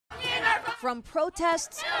From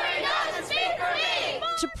protests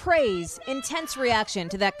to praise, intense reaction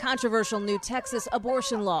to that controversial new Texas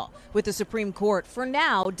abortion law, with the Supreme Court, for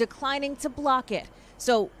now, declining to block it.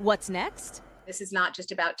 So what's next? This is not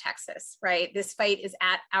just about Texas, right? This fight is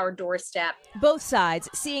at our doorstep. Both sides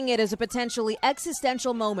seeing it as a potentially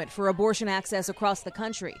existential moment for abortion access across the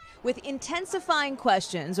country, with intensifying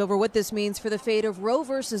questions over what this means for the fate of Roe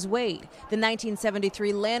v. Wade, the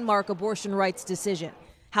 1973 landmark abortion rights decision.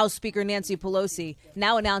 House Speaker Nancy Pelosi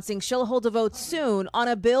now announcing she'll hold a vote soon on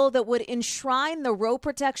a bill that would enshrine the Roe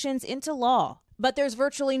protections into law. But there's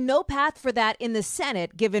virtually no path for that in the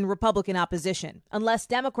Senate, given Republican opposition, unless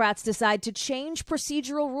Democrats decide to change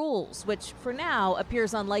procedural rules, which for now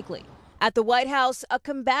appears unlikely. At the White House, a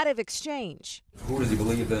combative exchange. Who does he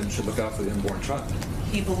believe then should look out for the unborn child?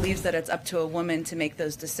 He believes that it's up to a woman to make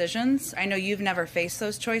those decisions. I know you've never faced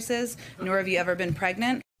those choices, nor have you ever been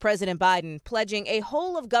pregnant. President Biden pledging a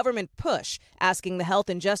whole-of-government push, asking the Health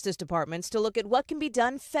and Justice Departments to look at what can be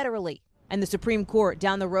done federally. And the Supreme Court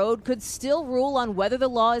down the road could still rule on whether the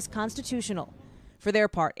law is constitutional. For their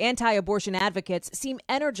part, anti-abortion advocates seem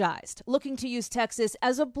energized, looking to use Texas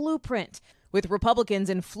as a blueprint, with Republicans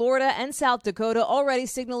in Florida and South Dakota already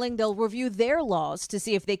signaling they'll review their laws to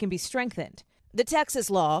see if they can be strengthened. The Texas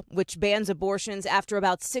law, which bans abortions after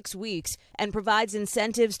about 6 weeks and provides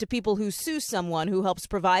incentives to people who sue someone who helps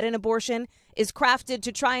provide an abortion, is crafted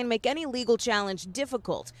to try and make any legal challenge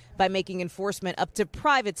difficult by making enforcement up to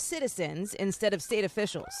private citizens instead of state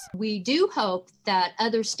officials. We do hope that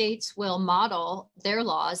other states will model their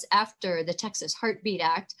laws after the Texas Heartbeat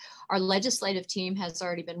Act. Our legislative team has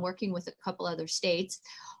already been working with a couple other states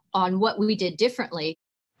on what we did differently.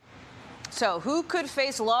 So who could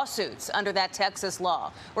face lawsuits under that Texas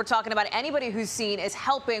law? We're talking about anybody who's seen as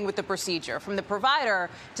helping with the procedure, from the provider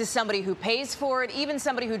to somebody who pays for it, even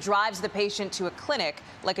somebody who drives the patient to a clinic,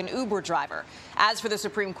 like an Uber driver. As for the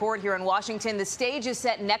Supreme Court here in Washington, the stage is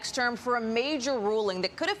set next term for a major ruling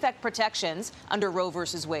that could affect protections under Roe v.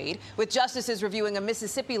 Wade, with justices reviewing a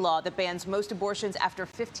Mississippi law that bans most abortions after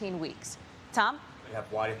 15 weeks. Tom? They have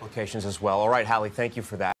wide implications as well. All right, Hallie, thank you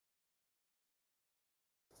for that.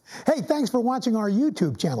 Hey, thanks for watching our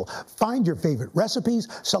YouTube channel. Find your favorite recipes,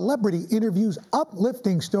 celebrity interviews,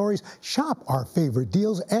 uplifting stories, shop our favorite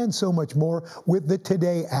deals, and so much more with the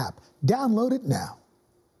Today app. Download it now.